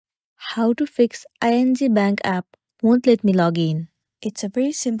How to fix ING Bank app won't let me log in. It's a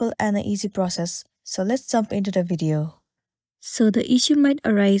very simple and an easy process, so let's jump into the video. So the issue might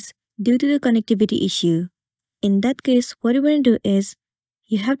arise due to the connectivity issue. In that case, what you want to do is,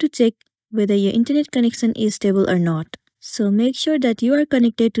 you have to check whether your internet connection is stable or not. So make sure that you are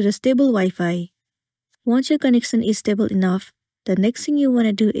connected to the stable Wi-Fi. Once your connection is stable enough, the next thing you want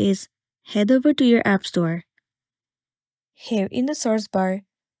to do is head over to your app store. Here in the source bar,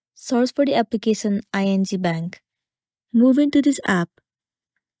 search for the application ING Bank. Move into this app.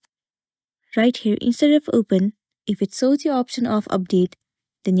 Right here, instead of open, if it shows the option of update,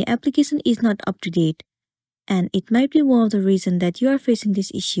 then your application is not up to date, and it might be one of the reasons that you are facing this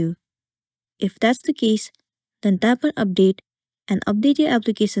issue. If that's the case, then tap on update and update your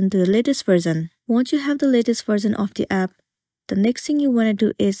application to the latest version. Once you have the latest version of the app, the next thing you want to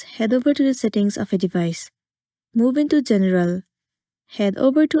do is head over to the settings of a device. Move into General. Head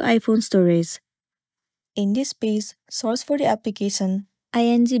over to iPhone Storage. In this page, search for the application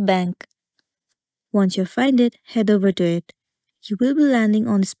ING Bank. Once you find it, head over to it. You will be landing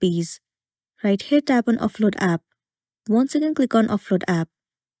on this page. Right here, tap on Offload App. Once again, click on Offload App.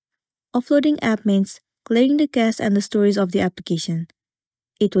 Offloading app means clearing the cache and the storage of the application.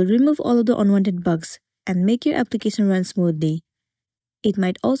 It will remove all of the unwanted bugs and make your application run smoothly. It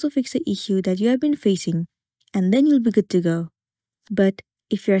might also fix the issue that you have been facing, and then you'll be good to go. But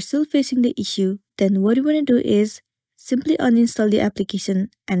if you are still facing the issue, then what you want to do is simply uninstall the application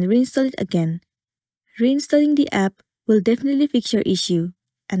and reinstall it again. Reinstalling the app will definitely fix your issue,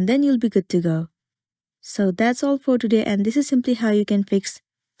 and then you'll be good to go. So that's all for today, and this is simply how you can fix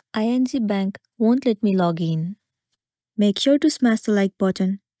ING Bank won't let me log in. Make sure to smash the like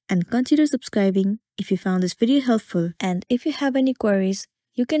button and consider subscribing if you found this video helpful. And if you have any queries,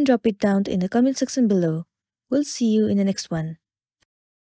 you can drop it down in the comment section below. We'll see you in the next one.